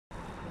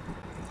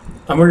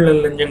தமிழ்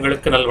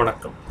நல்லெஞ்சங்களுக்கு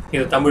நல்வணக்கம்.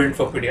 இது தமிழ்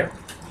இன்ஃபோபீடியா.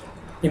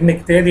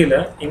 இன்னைக்கு தேதியில்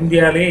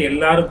இந்தியாவிலே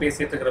எல்லாரும்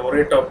பேசிட்டு இருக்கிற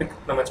ஒரே டாபிக்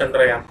நம்ம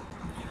சந்திரயான்.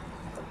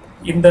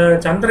 இந்த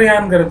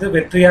சந்திரயான்ங்கிறது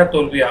வெற்றியா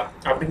தோல்வியா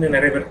அப்படின்னு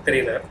நிறைய பேருக்கு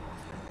தெரியல.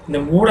 இந்த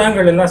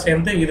ஊடகங்கள் எல்லாம்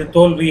சேர்ந்து இது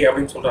தோல்வி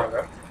அப்படின்னு சொல்றாங்க.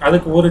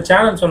 அதுக்கு ஒரு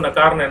சேனல் சொன்ன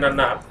காரணம்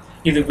என்னன்னா,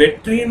 இது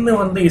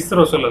வெற்றின்னு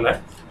இஸ்ரோ சொல்லலை,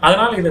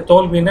 அதனால இது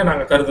தோல்வின்னு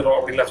நாங்கள் கருதுறோம்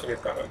அப்படின்லாம்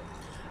சொல்லியிருக்காங்க.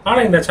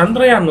 ஆனால் இந்த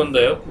சந்திரயான்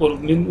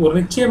ஒரு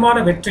நிச்சயமான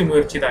வெற்றி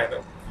முயற்சி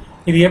தான்.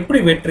 இது எப்படி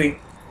வெற்றி,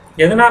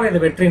 எதனால இது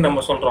வெற்றின்னு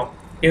நம்ம சொல்றோம்,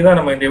 இதுதான்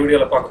நம்ம இந்த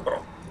வீடியோவில் பார்க்க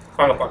போறோம்.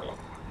 வாங்க பார்க்கலாம்.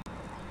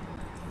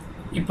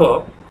 இப்போ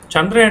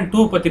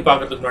Chandrayaan-2 பத்தி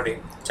பார்க்கறதுக்கு முன்னாடி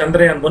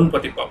Chandrayaan-1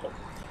 பத்தி பார்ப்போம்.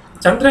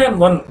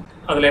 Chandrayaan-1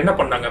 அதுல என்ன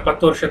பண்ணாங்க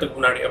 10 வருஷத்துக்கு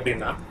முன்னாடி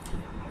அப்படின்னா,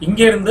 இங்க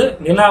இருந்து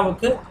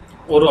நிலாவுக்கு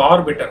ஒரு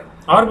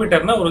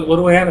ஆர்பிட்டர்னா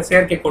ஒரு வகையான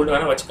செயற்கைக்கோள்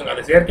வேணா வச்சுக்கோங்க.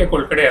 அது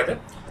செயற்கைக்கோள் கிடையாது,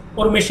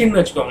 ஒரு மிஷின்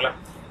வச்சுக்கோங்களேன்.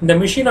 இந்த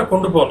மிஷினை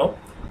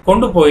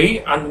கொண்டு போய்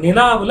அந்த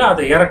நிலாவில்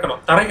அதை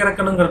இறக்கணும், தரை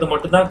இறக்கணுங்கிறது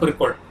மட்டும்தான்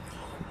குறிக்கோள்.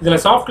 இதுல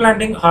சாஃப்ட்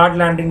லேண்டிங், ஹார்ட்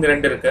லேண்டிங்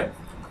ரெண்டு இருக்கு.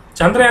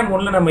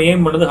 Chandrayaan-1 நம்ம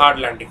எய்ம் பண்ணது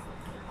ஹார்ட் லேண்டிங்.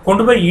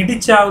 கொண்டு போய்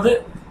இடிச்சாவது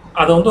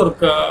அதை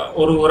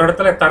ஒரு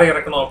இடத்துல தரை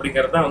இறக்கணும்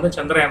அப்படிங்கிறது தான்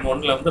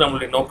Chandrayaan-1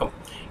 நம்மளுடைய நோக்கம்.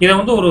 இதை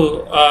ஒரு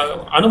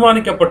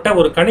அனுமானிக்கப்பட்ட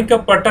ஒரு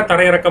கணிக்கப்பட்ட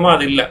தரையிறக்கமா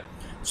அது இல்லை,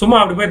 சும்மா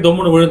அப்படி போய்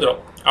தொம்முன்னு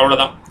விழுந்துடும்,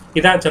 அவ்வளவுதான்.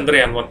 இதான்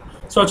Chandrayaan-1.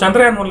 ஸோ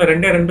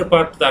Chandrayaan-1 ரெண்டு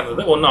பார்த்து தான்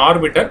இருந்தது. ஒன்று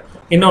ஆர்பிட்டர்,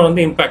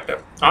 இன்னொன்று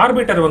இம்பாக்டர்.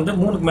 ஆர்பிட்டர்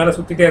மூணுக்கு மேலே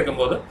சுற்றிட்டே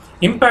இருக்கும்போது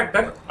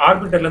இம்பாக்டர்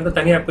ஆர்பிட்டர்லேருந்து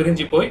தனியாக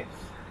பிரிஞ்சு போய்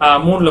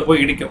மூணில்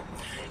போய் இடிக்கும்.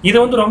 இது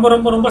ரொம்ப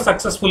ரொம்ப ரொம்ப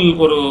சக்ஸஸ்ஃபுல்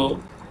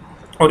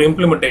ஒரு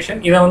இம்ப்ளிமெண்டேஷன்.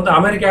 இதை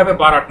அமெரிக்காவே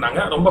பாராட்டினாங்க.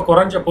 ரொம்ப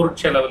குறைஞ்ச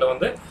பொருட்செலவில்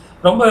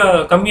ரொம்ப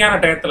கம்மியான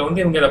டயத்தில்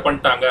இவங்க இதை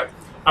பண்ணிட்டாங்க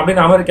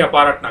அப்படின்னு அமெரிக்கா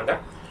பாராட்டினாங்க.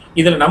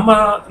 இதில்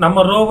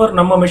நம்ம ரோவர்,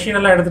 நம்ம மெஷின்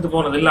எல்லாம் எடுத்துகிட்டு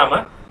போனது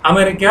இல்லாமல்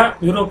America,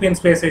 European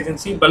space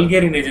agency,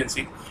 Bulgarian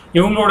agency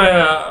இவங்களோட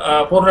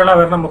பொருளெல்லாம்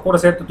வேறு நம்ம கூட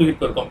சேர்த்து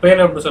தூக்கிட்டு போயிருக்கோம்.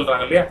 பேலோட்னு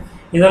சொல்கிறாங்க இல்லையா,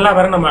 இதெல்லாம்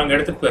வேறு நம்ம அங்கே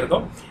எடுத்துகிட்டு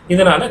போயிருக்கோம்.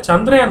 இதனால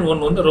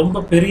Chandrayaan-1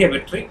 ரொம்ப பெரிய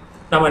வெற்றி.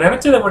 நம்ம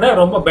நினைச்சதை விட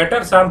ரொம்ப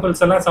பெட்டர்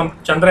சாம்பிள்ஸ் எல்லாம்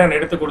சந்திரயான்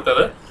எடுத்து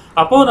கொடுத்தது.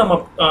 அப்போ நம்ம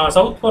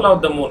south pole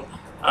of the moon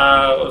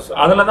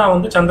அதில்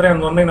தான்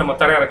Chandrayaan-1 நம்ம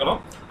தரையிறக்கணும்.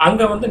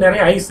 அங்கே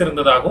நிறைய ஐஸ்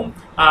இருந்ததாகவும்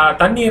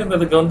தண்ணி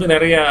இருந்ததுக்கு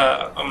நிறைய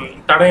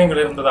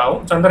தடயங்கள்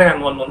இருந்ததாகவும்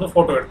Chandrayaan-1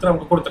 ஃபோட்டோ எடுத்து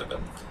நமக்கு கொடுத்துருக்கு.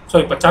 ஸோ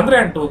இப்போ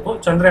Chandrayaan-2க்கும்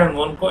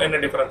Chandrayaan-1க்கும் என்ன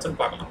டிஃபரன்ஸ்ன்னு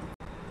பார்க்கலாம்.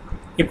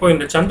 இப்போ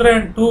இந்த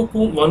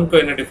Chandrayaan-2க்கும்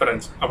 1க்கும் என்ன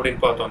டிஃபரன்ஸ் அப்படின்னு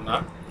பார்த்தோம்னா,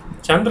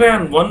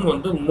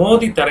 Chandrayaan-1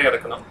 மோதி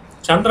தரையிறக்கணும்.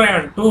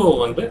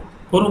 Chandrayaan-2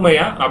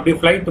 பொறுமையா அப்படி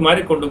ஃப்ளைட்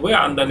மாதிரி கொண்டு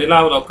போய் அந்த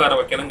நிலாவில் உட்கார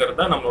வைக்கணுங்கிறது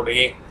தான் நம்மளுடைய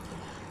எய்ம்.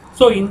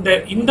 ஸோ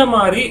இந்த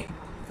மாதிரி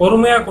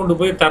பொறுமையா கொண்டு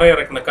போய்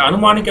தரையிறக்கணுக்கு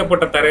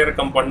அனுமானிக்கப்பட்ட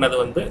தரையிறக்கம்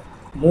பண்ணது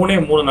மூணே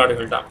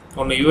நாடுகள் தான்.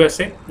 ஒன்று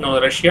USA, இன்னொன்று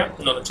ரஷ்யா,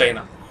 இன்னொன்று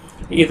சைனா.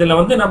 இதுல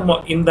நம்ம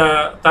இந்த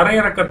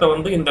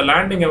தரையிறக்கத்தை இந்த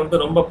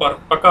லேண்டிங்கை ரொம்ப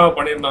பக்காவாக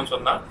பண்ணியிருந்தோம்னு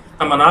சொன்னா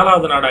நம்ம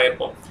 4வது நாடாக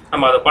இருப்போம்.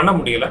 நம்ம அதை பண்ண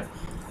முடியல.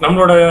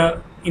 நம்மளோட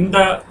இந்த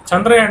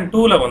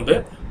Chandrayaan-2ல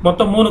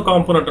மொத்தம் 3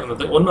 காம்போனன்ட்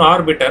இருந்தது. ஒன்று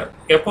ஆர்பிட்டர்,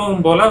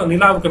 எப்பவும் போல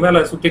நிலாவுக்கு மேலே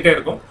சுற்றிட்டே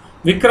இருக்கும்.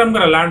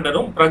 விக்ரம்ங்கிற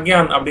லேண்டரும்,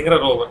 பிரக்யான் அப்படிங்கிற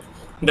ரோவர்.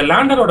 இந்த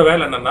லேண்டரோட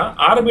வேலை என்னன்னா,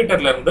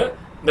 ஆர்பிட்டர்ல இருந்து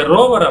இந்த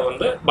ரோவரை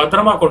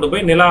பத்திரமா கொண்டு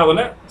போய்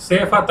நிலாவில்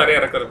சேஃபா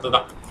தரையிறக்கிறது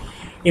தான்.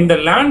 இந்த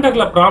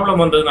லேண்டர்ல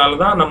ப்ராப்ளம் வந்ததுனால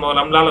தான்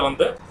நம்மளால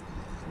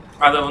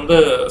அதை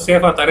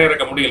சேஃபா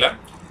தரையிறக்க முடியல.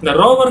 இந்த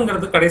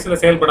ரோவருங்கிறது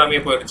கடைசியில்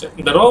செயல்படாமே போயிடுச்சு.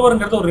 இந்த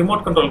ரோவருங்கிறது ஒரு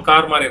ரிமோட் கண்ட்ரோல்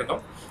கார் மாதிரி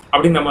இருக்கும்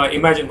அப்படின்னு நம்ம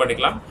இமேஜின்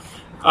பண்ணிக்கலாம்.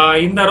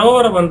 இந்த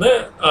ரோவரை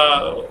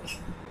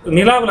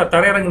நிலாவில்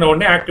தரையிறங்கின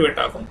உடனே ஆக்டிவேட்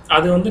ஆகும்.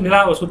 அது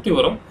நிலாவை சுற்றி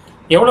வரும்.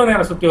 எவ்வளோ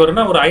நேரம் சுற்றி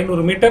வரும்னா ஒரு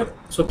 500 மீட்டர்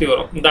சுற்றி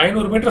வரும். இந்த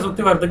 500 மீட்டர்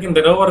சுற்றி வர்றதுக்கு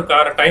இந்த ரோவருக்கு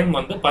ஆகிற டைம்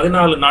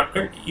 14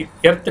 நாட்கள்,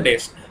 எர்த்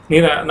டேஸ்.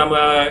 நம்ம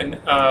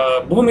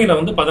பூமியில்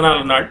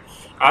 14 நாள்,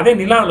 அதே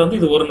நிலாவில்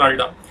இது ஒரு நாள்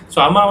தான். ஸோ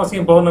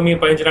அமாவாசையும்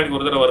பௌர்ணமியும் 15 நாளைக்கு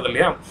ஒரு தடவை வருது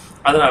இல்லையா,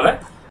 அதனால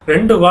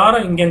 2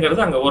 வாரம்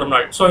இங்கேங்கிறது அங்கே ஒரு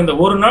நாள். ஸோ இந்த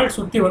ஒரு நாள்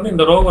சுற்றி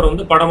இந்த ரோவர்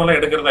படமெல்லாம்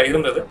எடுக்கிறதா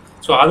இருந்தது.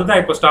 ஸோ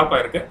அதுதான் இப்போ ஸ்டாப்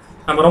ஆயிருக்கு.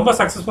 நம்ம ரொம்ப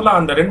சக்ஸஸ்ஃபுல்லாக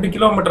அந்த 2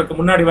 கிலோமீட்டருக்கு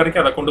முன்னாடி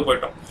வரைக்கும் அதை கொண்டு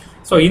போயிட்டோம்.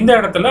 ஸோ இந்த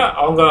இடத்துல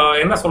அவங்க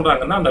என்ன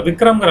சொல்றாங்கன்னா, அந்த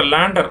விக்ரம்ங்கிற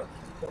லேண்டர்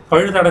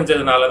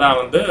பழுதடைஞ்சதுனால தான்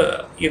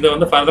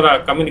இதை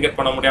ஃபர்தராக கம்யூனிகேட்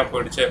பண்ண முடியாமல்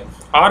போயிடுச்சு.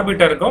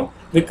 ஆர்பிட்டருக்கும்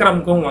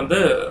விக்ரமுக்கும்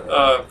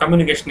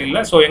கம்யூனிகேஷன்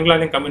இல்லை, ஸோ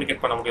எங்களாலையும்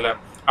கம்யூனிகேட் பண்ண முடியல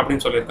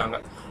அப்படின்னு சொல்லியிருக்காங்க.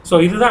 ஸோ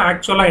இதுதான்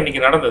ஆக்சுவலாக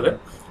இன்னைக்கு நடந்தது.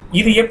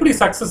 இது எப்படி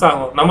சக்ஸஸ்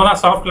ஆகும், நம்ம தான்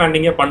சாஃப்ட்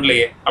லேண்டிங்கே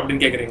பண்ணலையே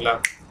அப்படின்னு கேட்குறீங்களா?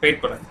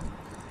 வெயிட் பண்ணுங்க.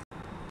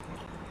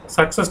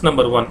 சக்ஸஸ்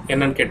நம்பர் 1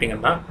 என்னன்னு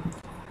கேட்டிங்கன்னா,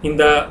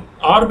 இந்த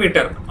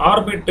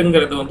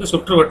ஆர்பிட்டுங்கிறது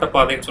சுற்றுவட்ட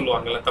பாதைன்னு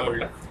சொல்லுவாங்கல்ல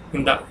தமிழ்ல.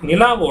 இந்த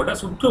நிலாவோட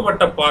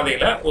சுற்றுவட்ட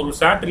பாதையில ஒரு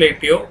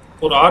சேட்டலைட்டையோ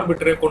ஒரு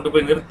ஆர்பிட்டரையோ கொண்டு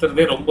போய்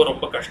நிறுத்துறதே ரொம்ப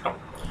ரொம்ப கஷ்டம்.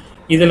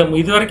 இதுல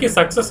இதுவரைக்கும்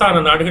சக்சஸ்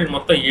ஆன நாடுகள்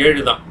மொத்தம்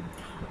 7 தான்.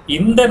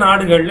 இந்த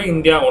நாடுகள்ல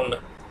இந்தியா 1.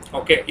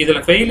 ஓகே,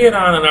 இதுல ஃபெயிலியர்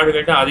ஆன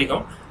நாடுகள் தான்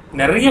அதிகம்.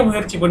 நிறைய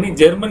முயற்சி பண்ணி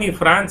ஜெர்மனி,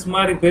 பிரான்ஸ்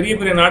மாதிரி பெரிய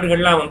பெரிய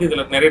நாடுகள்லாம்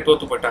இதுல நிறைய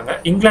தோத்து போயிட்டாங்க.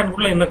 இங்கிலாந்து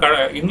கூட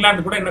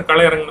இன்னும்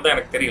களை இறங்குனதா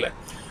எனக்கு தெரியல.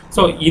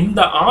 ஸோ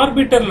இந்த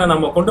ஆர்பிட்டர்ல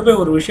நம்ம கொண்டு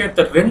போய் ஒரு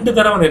விஷயத்தை 2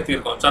 தடவை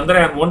நிறுத்தியிருக்கோம்.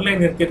 Chandrayaan-1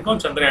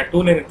 நிறுத்தியிருக்கோம்,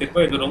 Chandrayaan-2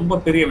 நிறுத்தியிருக்கோம். இது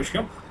ரொம்ப பெரிய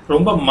விஷயம்,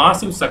 ரொம்ப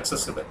மாசிவ்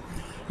சக்சஸ்.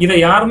 இதை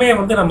யாருமே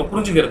நம்ம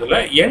புரிஞ்சுக்கிறது இல்லை.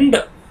 எண்ட்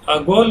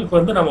கோலுக்கு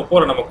வந்து நம்ம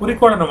போகிறோம், நம்ம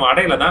குறிக்கோளை நம்ம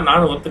அடையில தான்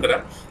நானும்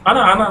ஒத்துக்கிறேன்.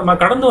 ஆனால் நம்ம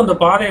கடந்து வந்த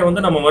பாதையை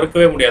வந்து நம்ம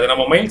மறுக்கவே முடியாது.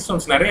 நம்ம மைல்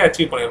ஸ்டோன்ஸ் நிறைய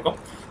அச்சீவ் பண்ணியிருக்கோம்.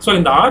 ஸோ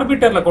இந்த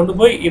ஆர்பிட்டரில் கொண்டு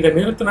போய் இதை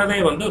நிறுத்தினதே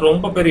வந்து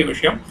ரொம்ப பெரிய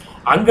விஷயம்.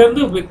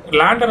 அங்கேருந்து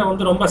லேண்டரை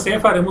வந்து ரொம்ப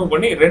சேஃபாக ரிமூவ்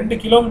பண்ணி 2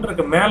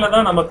 கிலோமீட்டருக்கு மேலே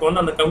தான் நமக்கு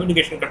வந்து அந்த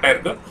கம்யூனிகேஷன் கட்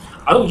ஆயிருக்கு.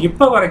 அதுவும்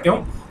இப்போ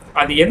வரைக்கும்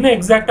அது என்ன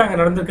எக்ஸாக்டாக அங்கே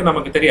நடந்திருக்கு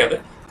நமக்கு தெரியாது.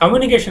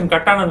 கம்யூனிகேஷன்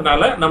கட்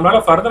ஆனதுனால நம்மளால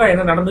ஃபர்தராக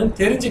என்ன நடந்ததுன்னு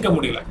தெரிஞ்சிக்க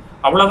முடியல.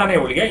 அவ்வளோதானே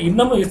ஒழிய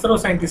இன்னமும் இஸ்ரோ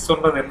சயின்டிஸ்ட்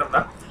சொல்றது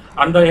என்னன்னா,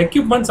 அந்த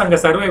எக்யூப்மெண்ட்ஸ் அங்கே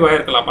சர்வைவ்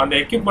ஆகிருக்கலாம், அந்த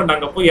எக்யூப்மெண்ட்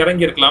அங்கே போய்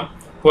இறங்கி இருக்கலாம்,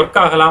 ஒர்க்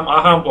ஆகலாம்,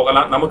 ஆகாமல்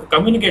போகலாம், நமக்கு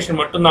கம்யூனிகேஷன்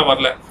மட்டும்தான்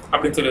வரல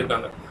அப்படின்னு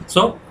சொல்லியிருக்காங்க.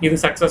 ஸோ இது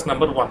success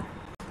number 1.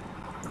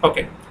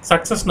 Okay,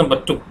 success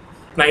number 2.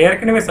 நான்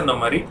ஏற்கனவே சொன்ன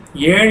மாதிரி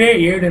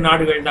 7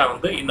 நாடுகள் தான்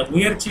வந்து இந்த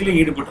முயற்சியில்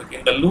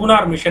ஈடுபட்டிருக்கு. இந்த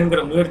லூனார்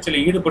மிஷன்கிற முயற்சியில்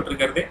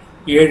ஈடுபட்டிருக்கிறதே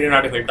 7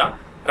 நாடுகள் தான்.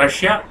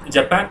 Russia,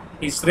 Japan,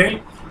 Israel,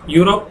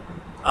 Europe,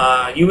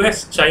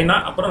 US, China,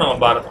 அப்புறம் நம்ம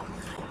பாரதம்.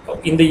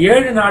 இந்த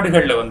 7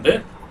 நாடுகளில் வந்து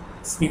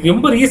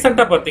ரொம்ப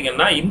ரீசெண்டாக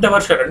பார்த்தீங்கன்னா இந்த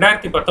வருஷம்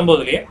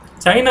 2019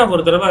 சைனா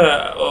ஒரு தடவை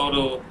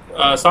ஒரு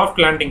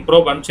சாஃப்ட் லேண்டிங்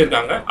ப்ரோப்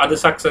அனுப்பிச்சிருக்காங்க, அது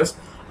சக்ஸஸ்.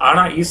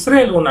 ஆனால்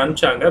இஸ்ரேல் ஒன்று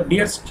அனுப்பிச்சாங்க,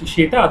 பியர்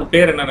ஷீட்டாக, அது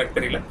பேர் என்ன எனக்கு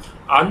தெரியல,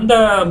 அந்த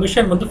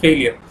மிஷன் வந்து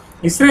ஃபெயிலியர்.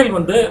 இஸ்ரேல்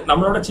வந்து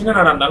நம்மளோட சின்ன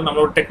நாடாக இருந்தாலும்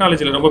நம்மளோட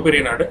டெக்னாலஜியில் ரொம்ப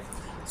பெரிய நாடு.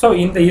 ஸோ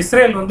இந்த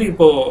இஸ்ரேல் வந்து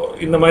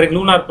இப்போது இந்த மாதிரி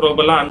லூனார்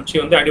ப்ரோபெல்லாம்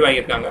அனுப்பிச்சு வந்து அடி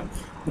வாங்கியிருக்காங்க.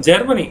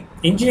 ஜெர்மனி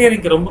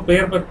இன்ஜினியரிங்க்கு ரொம்ப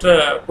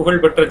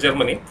புகழ்பெற்ற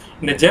ஜெர்மனி,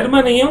 இந்த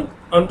ஜெர்மனியும்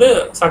வந்து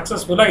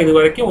சக்ஸஸ்ஃபுல்லாக இது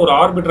வரைக்கும் ஒரு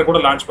ஆர்பிட்டரை கூட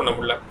லான்ச் பண்ண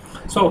முடியல.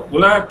 ஸோ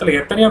உலகத்தில்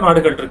எத்தனையோ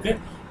நாடுகள் இருக்குது,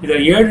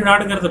 இதில் 7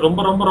 நாடுங்கிறது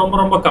ரொம்ப ரொம்ப ரொம்ப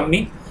ரொம்ப கம்மி.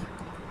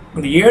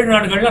 இந்த 7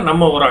 நாடுகளில்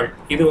நம்ம ஒரு ஆள்.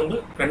 இது வந்து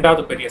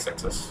 2வது பெரிய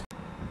சக்ஸஸ்.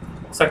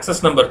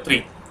 சக்ஸஸ் நம்பர் 3,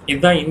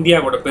 இதுதான்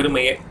இந்தியாவோட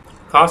பெருமையே,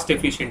 காஸ்ட்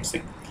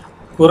எஃபிஷியன்சி.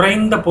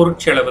 குறைந்த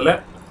பொருட்செலவில்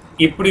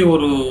இப்படி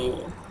ஒரு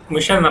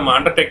மிஷன் நம்ம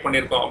அண்டர்டேக்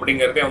பண்ணியிருக்கோம்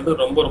அப்படிங்கிறதே வந்து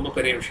ரொம்ப ரொம்ப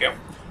பெரிய விஷயம்.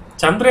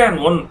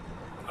 Chandrayaan-1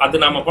 அது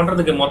நம்ம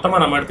பண்ணுறதுக்கு மொத்தமாக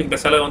நம்ம எடுத்துக்கிட்ட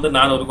செலவு வந்து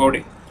 400 கோடி.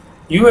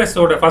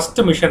 யூஎஸோட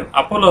ஃபஸ்ட்டு மிஷன்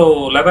அப்போலோ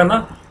 11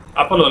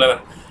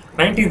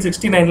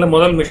 1969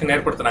 முதல் மிஷன்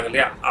ஏற்படுத்தினாங்க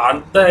இல்லையா,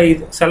 அந்த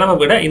செலவை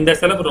விட இந்த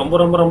செலவு ரொம்ப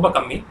ரொம்ப ரொம்ப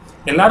கம்மி.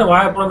 எல்லாரும்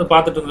வாய்ப்பு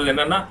பார்த்துட்டு இருந்தது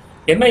என்னன்னா,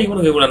 என்ன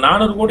இவனுக்கு இவ்வளோ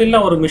 400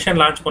 கோடியில் ஒரு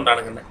மிஷன் லான்ச்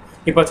பண்ணுறானுங்கன்னு.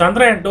 இப்போ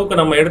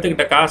Chandrayaan-2க்கு நம்ம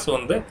எடுத்துக்கிட்ட காசு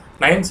வந்து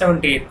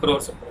 978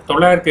 crores,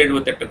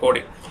 978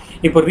 கோடி.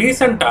 இப்போ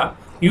ரீசெண்டாக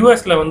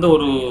யூஎஸில் வந்து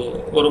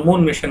ஒரு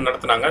மூன் மிஷன்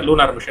நடத்துனாங்க,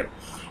 லூனார் மிஷன்.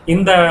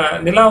 இந்த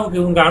நிலாவுக்கு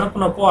இவங்க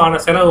அனுப்புனப்போ ஆன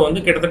செலவு வந்து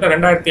கிட்டத்தட்ட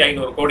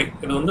 2500 கோடி.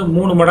 இது வந்து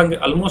 3 மடங்கு,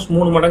 ஆல்மோஸ்ட்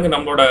 3 மடங்கு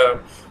நம்மளோட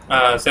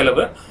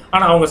செலவு.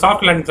 ஆனால் அவங்க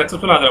சாஃப்ட் லேண்டிங்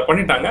சக்ஸஸ்ஃபுல்லாக அதில்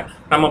பண்ணிட்டாங்க,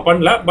 நம்ம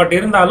பண்ணல. பட்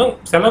இருந்தாலும்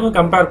செலவு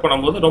கம்பேர்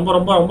பண்ணும்போது ரொம்ப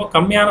ரொம்ப ரொம்ப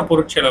கம்மியான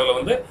பொருட்செலவில்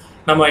வந்து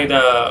நம்ம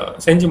இதை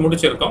செஞ்சு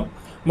முடிச்சிருக்கோம்.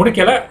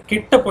 முடிக்கலை,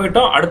 கிட்ட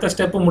போயிட்டோம், அடுத்த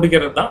ஸ்டெப்பு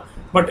முடிக்கிறது தான்.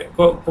 பட்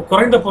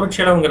குறைந்த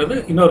பொருட்செலவுங்கிறது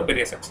இன்னொரு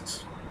பெரிய சக்ஸஸ்.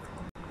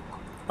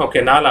 ஓகே,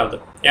 4வது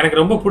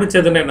எனக்கு ரொம்ப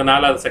பிடிச்சதுன்னு இந்த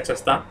 4வது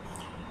சக்ஸஸ் தான்.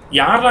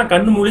 யாரெல்லாம்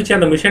கண்ணு முழிச்சு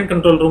அந்த மிஷன்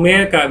கண்ட்ரோல் ரூமே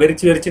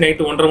வெறிச்சு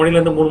நைட்டு 1:30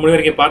 மணிலேருந்து 3 மணி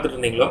வரைக்கும் பார்த்துட்டு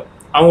இருந்தீங்களோ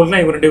அவங்களுக்கு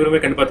தான் இவங்க 2 பேருமே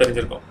கண்டிப்பாக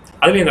தெரிஞ்சிருக்கும்.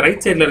 அதுலேயும் இந்த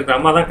ரைட் சைடில் இருக்கிற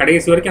அம்மா தான்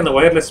கடைசி வரைக்கும் அந்த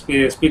ஒயர்லெஸ்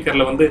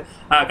ஸ்பீக்கரில் வந்து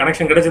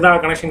கனெக்ஷன்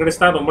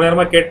கிடைச்சதா ரொம்ப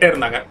நேரமாக கேட்டே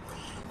இருந்தாங்க.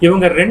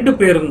 இவங்க 2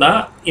 பேரும் தான்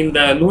இந்த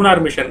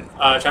லூனார் மிஷன்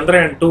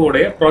Chandrayaan-2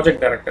 உடைய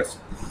ப்ராஜெக்ட் டைரக்டர்ஸ்.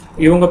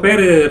 இவங்க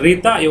பேர்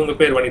ரீதா, இவங்க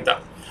பேர் வனிதா.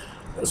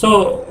 ஸோ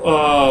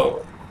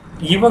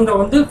இவங்க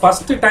வந்து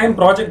ஃபர்ஸ்ட் டைம்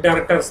ப்ராஜெக்ட்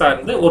டைரக்டர்ஸாக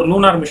இருந்து ஒரு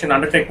லூனார் மிஷன்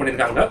அண்டர்டேக்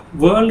பண்ணியிருக்காங்க.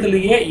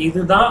 வேர்ல்டுலேயே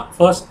இதுதான்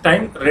ஃபர்ஸ்ட்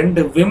டைம்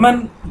 2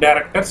 விமன்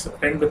டைரக்டர்ஸ்,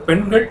 2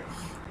 பெண்கள்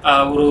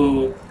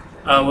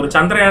ஒரு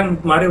சந்திரயான்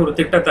மாதிரி ஒரு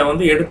திட்டத்தை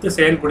வந்து எடுத்து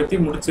செயல்படுத்தி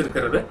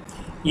முடிச்சிருக்கிறது.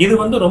 இது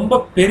வந்து ரொம்ப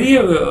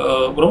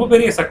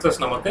பெரிய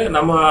சக்ஸஸ் நமக்கு.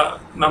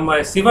 நம்ம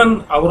சிவன்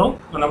அவரும்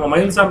நம்ம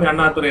மயில்சாமி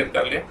அண்ணாதுரை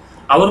இருக்கார் இல்லையா,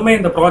 அவருமே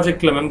இந்த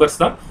ப்ராஜெக்டில்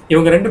மெம்பர்ஸ் தான்.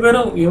 இவங்க 2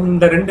 பேரும்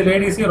இந்த 2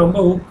 லேடிஸையும் ரொம்ப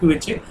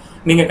ஊக்குவிச்சு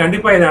நீங்கள்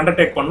கண்டிப்பாக இதை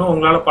அண்டர்டேக் பண்ணும்,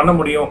 உங்களால் பண்ண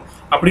முடியும்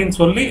அப்படின்னு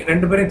சொல்லி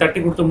 2 பேரையும் தட்டி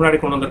கொடுத்து முன்னாடி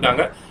கொண்டு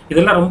வந்திருக்காங்க.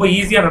 இதெல்லாம் ரொம்ப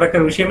ஈஸியாக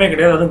நடக்கிற விஷயமே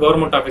கிடையாது, அதுவும்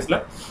கவர்மெண்ட் ஆஃபீஸில்.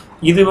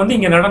 இது வந்து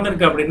இங்கே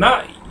நடந்திருக்கு அப்படின்னா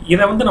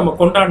இதை வந்து நம்ம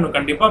கொண்டாடணும்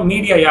கண்டிப்பாக.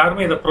 மீடியா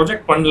யாருமே இதை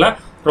ப்ரொஜெக்ட் பண்ணல,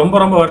 ரொம்ப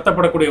ரொம்ப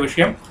வருத்தப்படக்கூடிய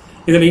விஷயம்.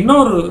 இதில்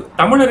இன்னொரு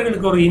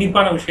தமிழர்களுக்கு ஒரு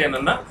இனிப்பான விஷயம்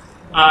என்னென்னா,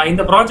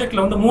 இந்த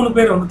ப்ராஜெக்டில் வந்து 3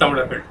 பேர் வந்து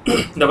தமிழர்கள்.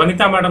 இந்த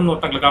வனிதா மேடம்னு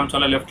ஒருத்தங்களை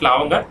காமிச்சோம்ல லெஃப்டில்,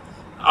 அவங்க,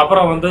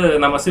 அப்புறம் வந்து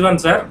நம்ம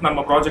சிவன் சார் நம்ம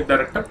ப்ராஜெக்ட்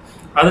டைரக்டர்,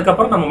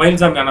 அதுக்கப்புறம் நம்ம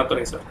மயில்சாமி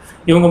அண்ணாதுரை சார்.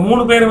 இவங்க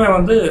 3 பேருமே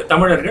வந்து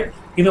தமிழர்கள்.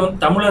 இது வந்து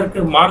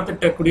தமிழருக்கு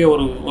மார்த்திட்டக்கூடிய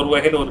ஒரு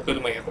வகையில் ஒரு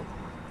பெருமை. அது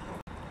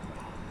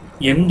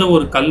எந்த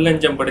ஒரு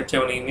கல்லஞ்சம்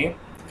படித்தவனையுமே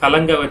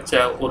கலங்க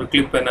வச்ச ஒரு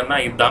கிளிப் என்னன்னா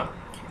இதுதான்.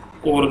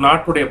 ஒரு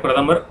நாட்டுடைய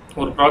பிரதமர்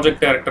ஒரு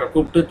ப்ராஜெக்ட் டைரக்டரை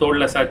கூப்பிட்டு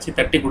தோளில் சாய்ச்சி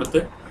தட்டி கொடுத்து,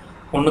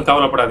 ஒன்றும்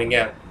கவலைப்படாதீங்க,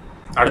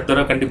 அடுத்த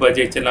தடவை கண்டிப்பாக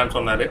ஜெயிச்சிடலான்னு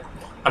சொன்னார்.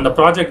 அந்த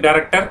ப்ராஜெக்ட்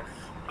டைரக்டர்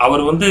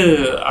அவர் வந்து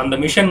அந்த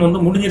மிஷன் வந்து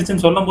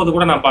முடிஞ்சிருச்சுன்னு சொல்லும் போது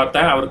கூட நான்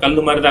பார்த்தேன், அவர் கல்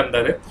மாதிரி தான்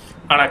இருந்தார்.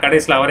 ஆனால்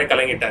கடைசியில் அவரே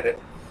கலங்கிட்டார்.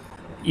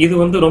 இது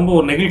வந்து ரொம்ப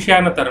ஒரு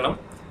நெகிழ்ச்சியான தருணம்.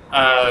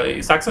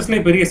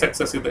 சக்ஸஸ்லேயே பெரிய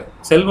சக்ஸஸ் இது.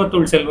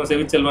 செல்வத்துள் செல்வம்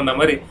செவிச்செல்வம்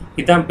மாதிரி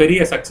இதுதான்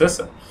பெரிய சக்ஸஸ்.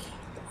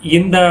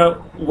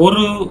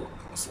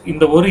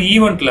 இந்த ஒரு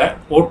ஈவெண்ட்டில்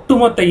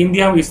ஒட்டுமொத்த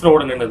இந்தியாவும்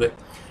இஸ்ரோவோட நின்றுது.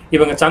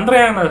 இவங்க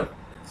சந்திரயானை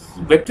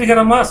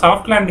வெற்றிகரமாக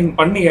சாஃப்ட் லேண்டிங்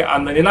பண்ணி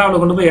அந்த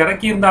நிலாவில் கொண்டு போய்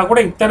இறக்கியிருந்தா கூட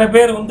இத்தனை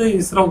பேர் வந்து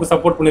இஸ்ரோவுக்கு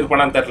சப்போர்ட்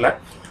பண்ணியிருப்பானான்னு தெரில.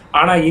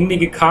 ஆனால்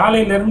இன்னைக்கு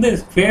காலையிலேருந்து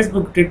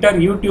ஃபேஸ்புக், ட்விட்டர்,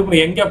 யூடியூப்னு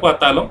எங்கே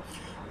பார்த்தாலும்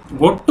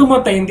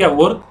ஒட்டுமொத்த இந்தியா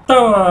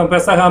ஒருத்தன்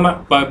பெசகாம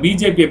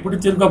பிஜேபியை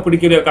பிடிச்சிருக்கோ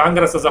பிடிக்கலையோ,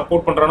 காங்கிரஸை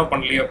சப்போர்ட் பண்றானோ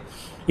பண்ணலையோ,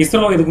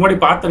 இஸ்ரோ இதுக்கு முன்னாடி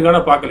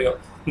பார்த்துருக்கானோ பார்க்கலையோ,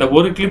 இந்த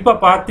ஒரு கிளிப்பை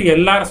பார்த்து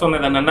எல்லாரும்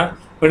சொன்னது என்னன்னா,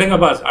 விடுங்க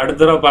பாஸ் அடுத்த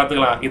தடவை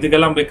பார்த்துக்கலாம்,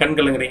 இதுக்கெல்லாம் போய் கண்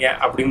கலங்குறீங்க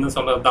அப்படின்னு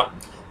சொன்னது தான்.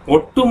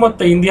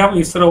 ஒட்டுமொத்த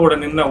இந்தியாவும் இஸ்ரோவோட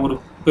நின்ன ஒரு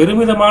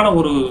பெருமிதமான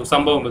ஒரு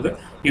சம்பவம் இது.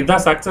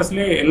 இதுதான்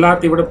சக்சஸ்லேயே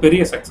எல்லாத்தையும் விட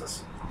பெரிய சக்சஸ்.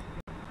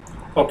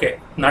 ஓகே,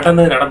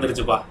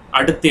 நடந்துருச்சுப்பா.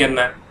 அடுத்து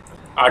என்ன?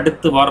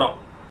 அடுத்து வரோம்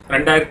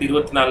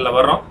 2024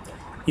 வரோம்.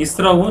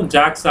 இஸ்ரோவும்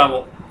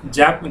ஜாக்ஸாவும்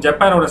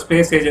ஜப்பானோட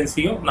ஸ்பேஸ்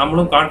ஏஜென்சியும்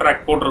நம்மளும்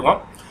கான்ட்ராக்ட் போட்டிருக்கோம்.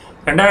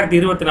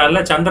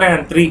 2024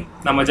 Chandrayaan-3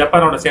 நம்ம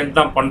ஜப்பானோட சேர்ந்து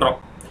தான் பண்ணுறோம்.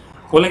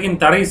 உலகின்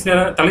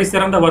தலை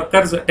சிறந்த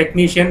ஒர்க்கர்ஸ்,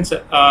 டெக்னீஷியன்ஸ்,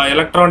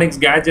 எலக்ட்ரானிக்ஸ்,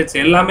 கேஜெட்ஸ்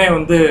எல்லாமே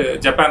வந்து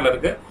ஜப்பானில்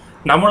இருக்குது.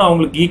 நம்மளும்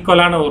அவங்களுக்கு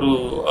ஈக்குவலான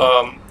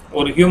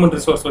ஒரு ஹியூமன்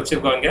ரிசோர்ஸ்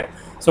வச்சுருக்கோங்க.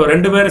 ஸோ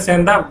 2 பேரும்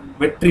சேர்ந்தா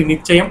வெற்றி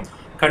நிச்சயம்.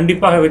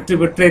 கண்டிப்பாக வெற்றி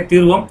பெற்றே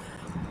தீர்வோம்.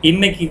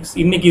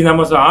 இன்னைக்கு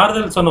நம்ம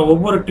ஆறுதல் சொன்ன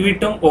ஒவ்வொரு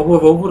ட்வீட்டும்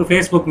ஒவ்வொரு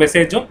ஃபேஸ்புக்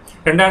மெசேஜும்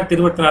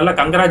 2024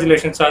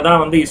 கங்க்ராச்சுலேஷன்ஸாக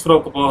தான் வந்து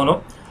இஸ்ரோவுக்கு போகணும்.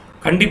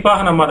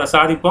 கண்டிப்பாக நம்ம அதை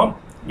சாதிப்போம்.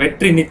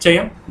 வெற்றி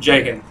நிச்சயம்.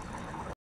 ஜெய்ஹிந்த்.